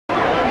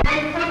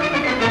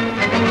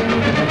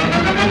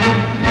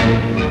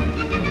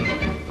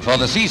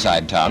the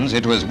seaside towns,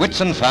 it was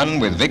Whitsun fun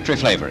with victory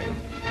flavouring.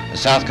 The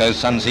South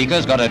Coast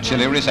Sunseekers got a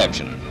chilly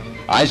reception.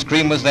 Ice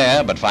cream was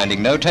there, but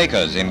finding no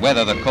takers in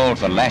weather that called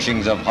for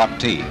lashings of hot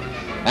tea.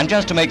 And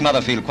just to make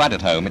Mother feel quite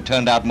at home, it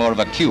turned out more of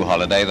a Q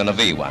holiday than a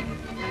V one.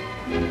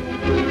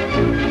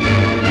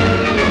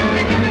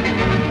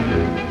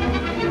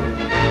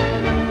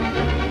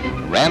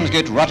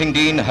 Ramsgate,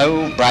 Rottingdean,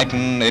 Hove,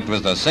 Brighton, it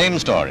was the same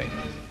story.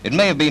 It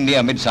may have been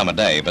near Midsummer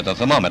Day, but the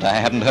thermometer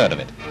hadn't heard of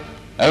it.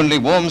 Only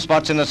warm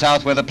spots in the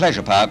south were the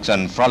pleasure parks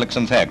and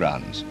frolicsome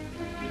fairgrounds.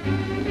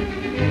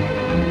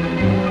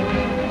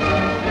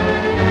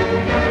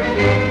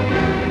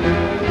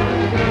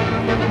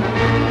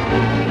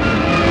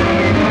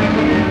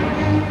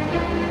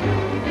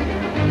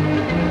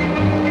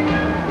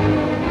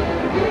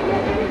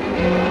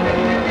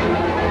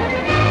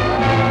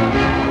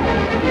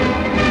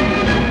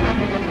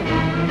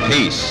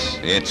 Peace,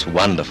 it's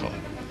wonderful.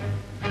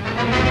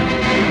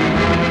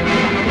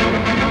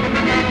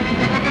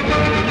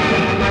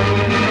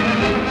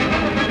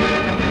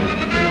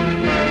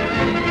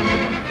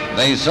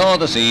 They saw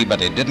the sea, but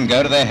it didn't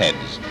go to their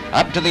heads.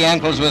 Up to the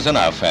ankles was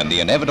enough, and the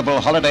inevitable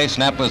holiday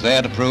snap was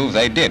there to prove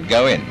they did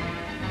go in.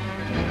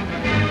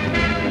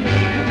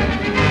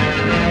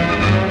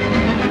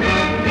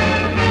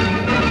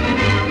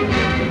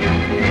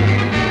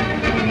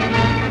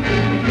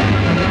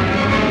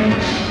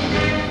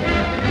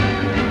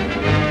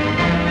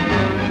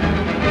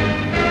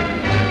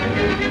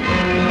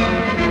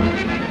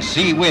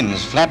 Sea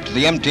winds flapped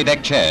the empty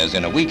deck chairs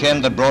in a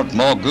weekend that brought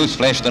more goose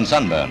flesh than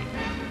sunburn.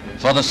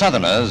 For the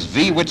southerners,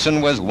 V.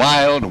 Whitsun was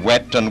wild,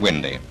 wet and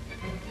windy.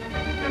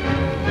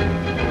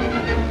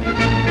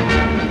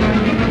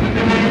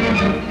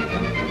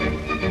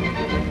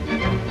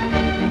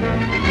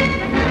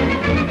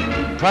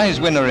 Prize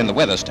winner in the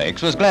weather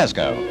stakes was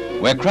Glasgow,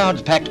 where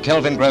crowds packed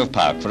Kelvin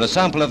Park for a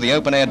sample of the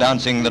open-air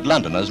dancing that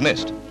Londoners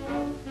missed.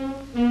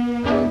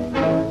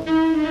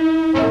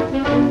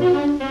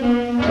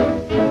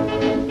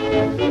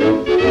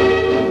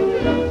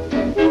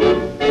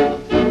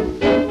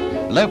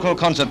 Local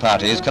concert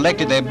parties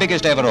collected their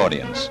biggest ever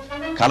audience.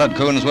 Coloured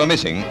coons were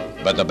missing,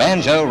 but the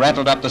banjo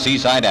rattled up the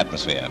seaside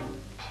atmosphere.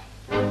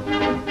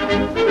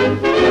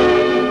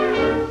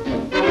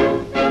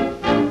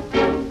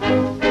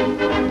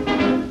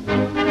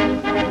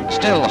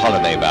 Still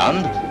holiday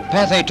bound,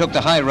 Pathé took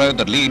the high road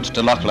that leads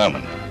to Loch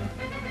Lomond.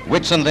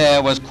 Whitsun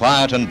there was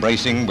quiet and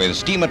bracing, with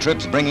steamer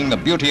trips bringing the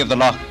beauty of the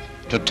loch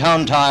to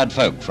town-tired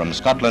folk from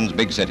Scotland's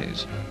big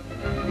cities.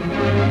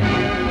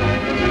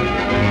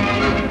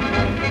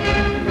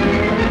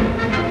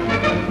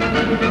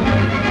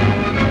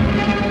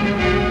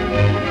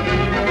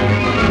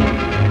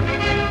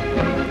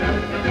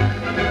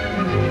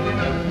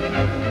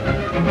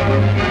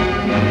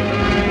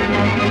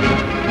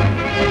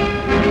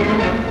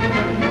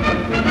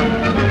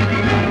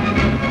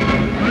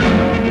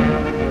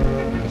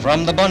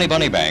 From the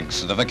bonny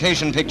banks, the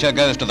vacation picture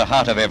goes to the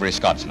heart of every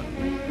Scotsman.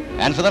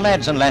 And for the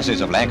lads and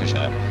lasses of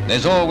Lancashire,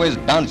 there's always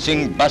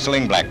bouncing,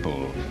 bustling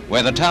Blackpool,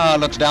 where the tower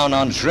looks down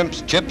on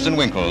shrimps, chips and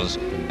winkles,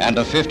 and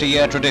a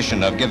 50-year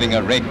tradition of giving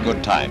a great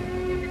good time.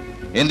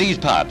 In these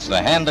parts,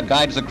 the hand that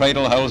guides the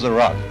cradle holds the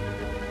rod.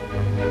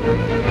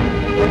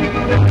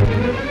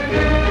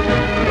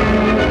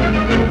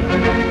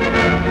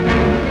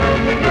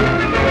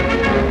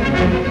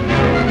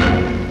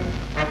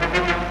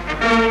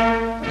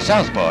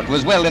 Southport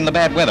was well in the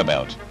bad weather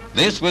belt.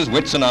 This was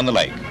Whitsun on the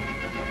lake.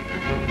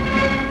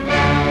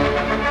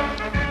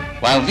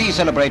 While V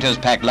celebrators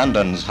packed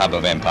London's hub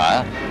of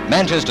empire,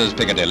 Manchester's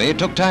Piccadilly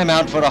took time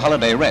out for a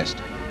holiday rest.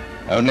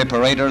 Only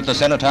parader at the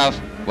cenotaph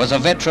was a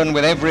veteran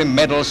with every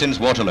medal since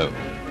Waterloo.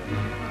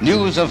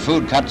 News of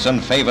food cuts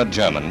and favoured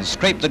Germans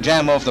scraped the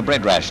jam off the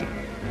bread ration,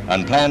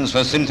 and plans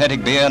for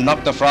synthetic beer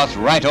knocked the froth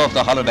right off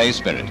the holiday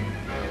spirit.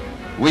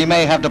 We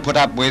may have to put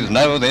up with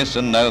no this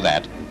and no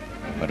that,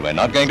 but we're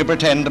not going to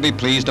pretend to be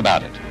pleased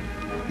about it.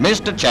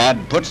 Mr.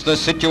 Chad puts the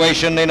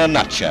situation in a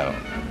nutshell.